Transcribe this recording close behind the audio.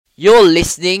You're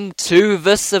listening to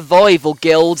the Survival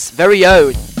Guild's very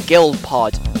own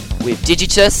GuildPod with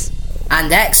Digitus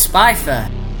and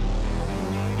X-Spifer.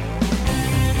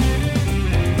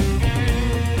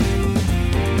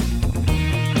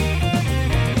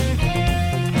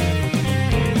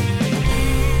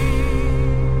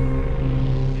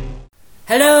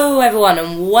 Hello everyone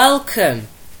and welcome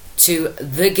to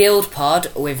the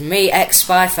GuildPod with me,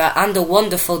 X-Spifer, and the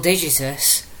wonderful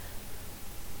Digitus.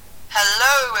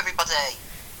 Hello everybody!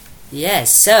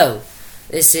 Yes, so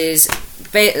this is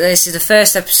the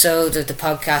first episode of the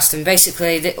podcast, and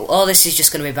basically all this is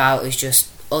just going to be about is just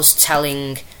us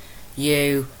telling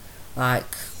you, like,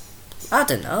 I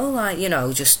don't know, like, you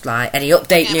know, just like any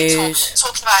update news.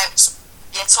 Talking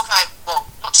about, well,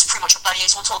 not just pretty much update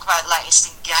news. We'll talk about the latest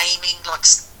in gaming, like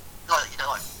you know,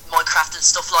 like Minecraft and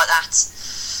stuff like that.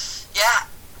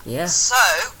 Yeah. So,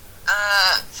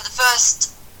 for the first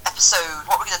episode,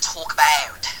 what we're going to talk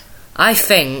about? I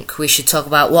think we should talk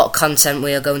about what content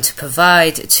we are going to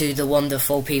provide to the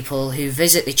wonderful people who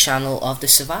visit the channel of the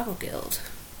Survival Guild.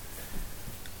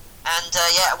 And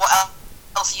what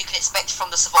else you can expect from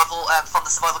the Survival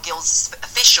Guild's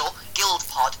official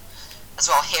GuildPod as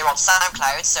well here on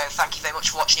SoundCloud. So thank you very much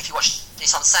for watching. If you watch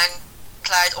this on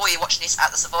SoundCloud, or you're watching this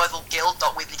at the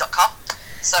survivalguild.weebly.com.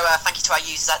 So thank you to our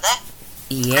users out there.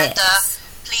 Yes. And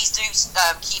please do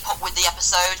keep up with the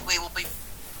episode. We will be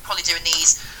probably doing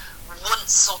these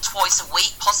once or twice a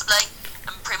week, possibly.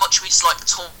 And pretty much we just like to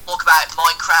talk about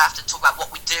Minecraft and talk about what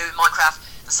we do in Minecraft,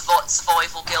 the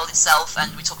Survival Guild itself,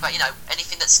 and we talk about, you know,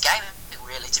 anything that's gaming,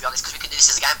 really, to be honest, because we can do this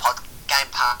as a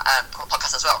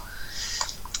podcast as well.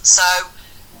 So,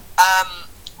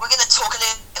 we're going to talk a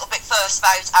little bit first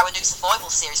about our new survival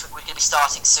series we're going to be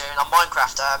starting soon on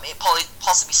Minecraft. It'll probably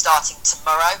possibly starting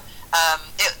tomorrow.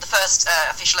 The first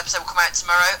official episode will come out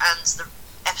tomorrow, and the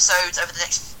episodes over the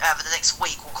next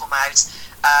week will come out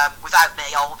without me.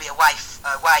 I will be away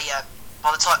by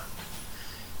the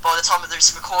time of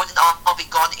this recording. I'll be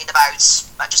gone in about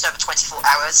just over 24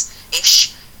 hours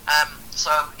ish.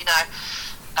 So you know,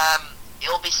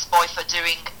 it'll be Spifer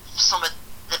doing some of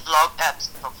the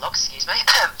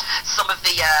some of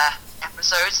the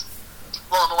episodes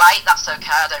while I'm away. That's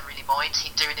okay. I don't really mind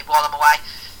him doing it while I'm away,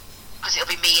 because it'll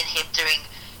be me and him doing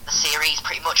the series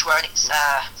pretty much, won't it,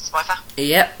 Spifer?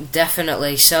 Yep,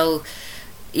 definitely. So,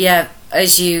 yeah,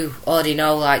 as you already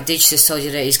know, like, Digitus told you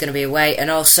that he's going to be away,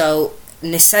 and also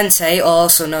Nicente,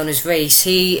 also known as Reese,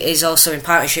 he is also in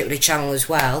partnership with the channel as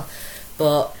well,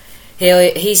 but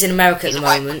he's in America at the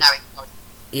moment.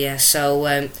 Yeah, so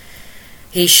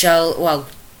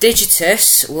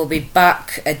Digitus will be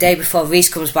back a day before Reese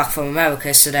comes back from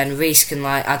America, so then Reese can,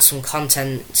 like, add some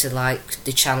content to, like,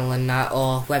 the channel and that,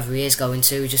 or whether he is going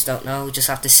to, we just don't know, we just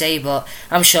have to see, but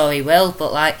I'm sure he will.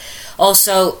 But, like,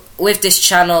 also with this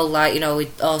channel, like, you know,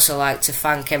 we'd also like to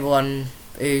thank everyone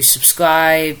who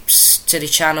subscribes to the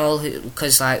channel,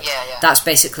 because, like, that's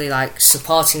basically, like,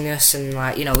 supporting us, and,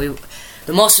 like, you know,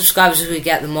 the more subscribers we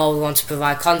get, the more we want to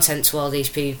provide content to all these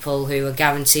people who are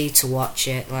guaranteed to watch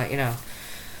it, like, you know,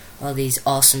 all these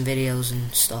awesome videos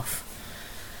and stuff.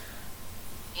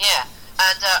 Yeah,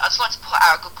 and I'd just like to put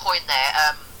out a good point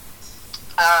there.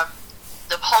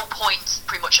 The whole point,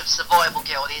 pretty much, of Survival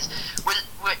Guild is we're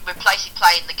basically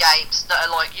playing the games that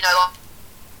are like, you know,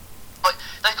 like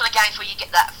those kind of games where you get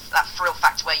that thrill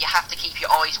factor where you have to keep your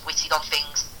eyes witted on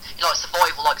things, you know, like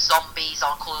survival, like zombies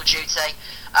on Call of Duty,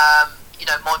 you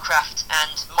know, Minecraft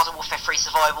and Modern Warfare 3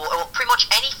 survival, or pretty much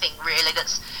anything really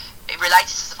that's related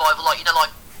to survival, like, you know,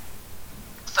 like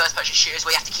first-person shooters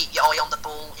where you have to keep your eye on the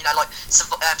ball, you know, like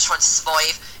trying to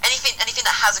survive. Anything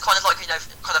that has a kind of, like, you know,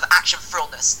 kind of action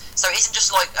thrillness. So it isn't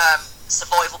just like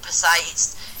survival per se.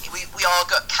 We are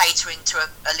catering to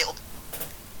a little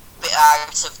bit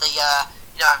out of the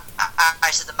you know,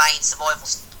 out of the main survival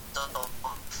stuff.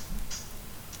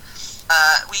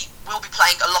 We will be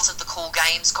playing a lot of the cool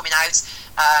games coming out.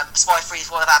 Spy3 is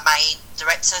one of our main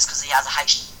directors because he has a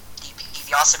HD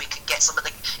PVR, so he can get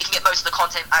most of the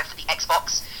content out for the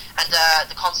Xbox and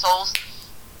the consoles.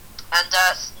 And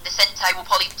Nicente will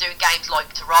probably be doing games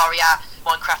like Terraria,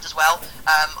 Minecraft as well.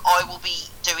 I will be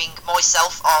doing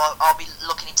myself. I'll be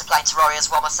looking into playing Terraria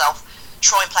as well myself.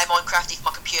 Try and play Minecraft if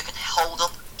my computer can hold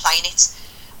up playing it.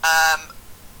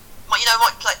 You know,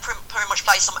 pretty much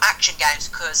play some action games,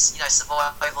 because, you know,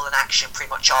 survival and action pretty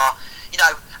much are, you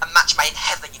know, a match made in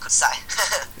heaven, you could say.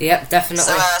 Yep, definitely.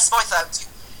 So, Spifer,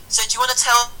 so do you want to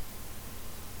tell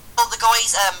the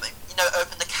guys, you know,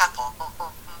 open the cap on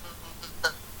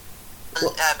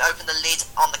open the lid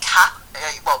on the cap,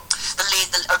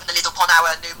 open the lid upon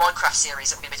our new Minecraft series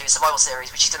that we're going to be doing, survival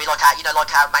series, which is going to be like our, you know,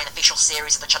 like our main official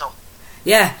series of the channel.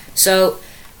 Yeah, so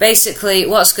basically,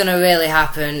 what's going to really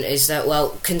happen is that,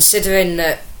 well, considering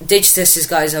that Digitus has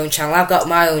got his own channel, I've got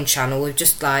my own channel, we've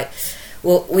just like,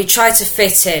 well, we try to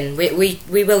fit in, we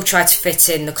will try to fit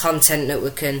in the content that we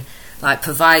can like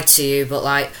provide to you, but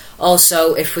like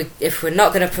also if we're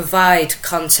not going to provide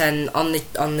content on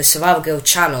the Survival Guild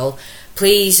channel,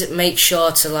 please make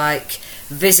sure to like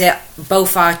visit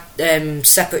both our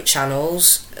separate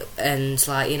channels, and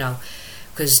like, you know,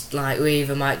 because like we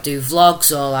either might do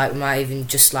vlogs or like we might even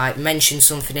just like mention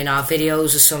something in our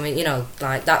videos or something, you know,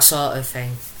 like that sort of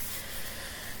thing.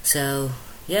 So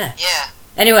yeah.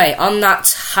 Anyway, on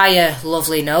that higher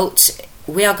lovely note,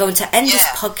 we are going to end this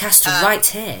podcast right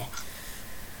here.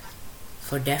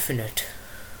 For definite.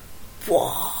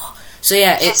 Whoa. So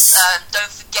yeah, it's don't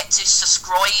forget to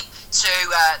subscribe to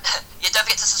don't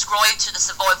forget to subscribe to the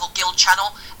Survival Guild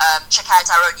channel. Check out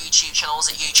our own YouTube channels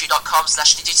at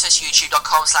youtube.com/digitus,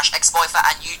 youtube.com/xbifer,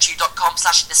 and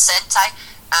youtube.com/Vicente.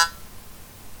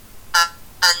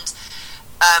 And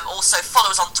also follow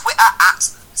us on Twitter at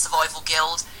Survival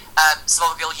Guild,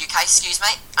 Survival Guild UK, excuse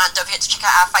me. And don't forget to check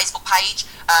out our Facebook page.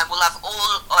 We'll have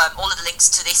all of the links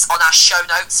to this on our show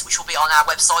notes, which will be on our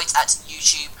website at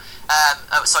YouTube.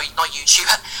 Not YouTube.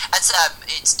 It's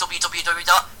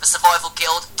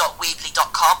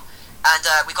www.thesurvivalguild.weebly.com, and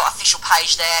we've got an official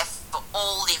page there for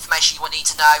all the information you will need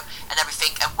to know and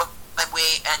everything. And we'll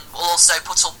also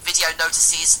put up video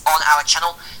notices on our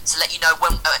channel to let you know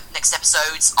when next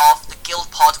episodes of the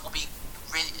GuildPod will be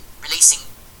releasing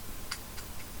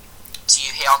to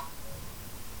you here on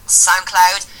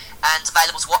SoundCloud, and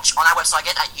available to watch on our website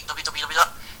again at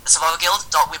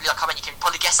www.thesurvivalguild.weebly.com. And you can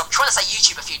probably guess I'm trying to say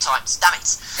YouTube a few times, damn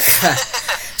it.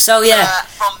 So yeah,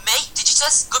 from me,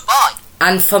 Digitus, goodbye.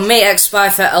 And from me,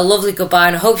 Xbifer, a lovely goodbye,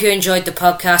 and I hope you enjoyed the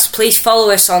podcast. Please follow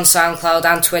us on SoundCloud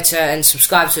and Twitter and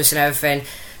subscribe to us and everything.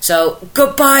 So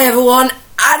goodbye everyone,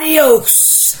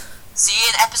 adios. See you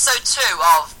in episode 2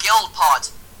 of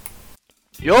GuildPod.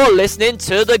 You're listening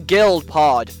to the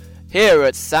GuildPod here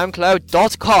at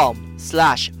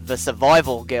soundcloud.com/The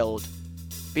Survival Guild.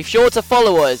 Be sure to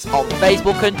follow us on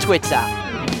Facebook and Twitter.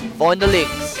 Find the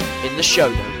links in the show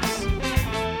notes.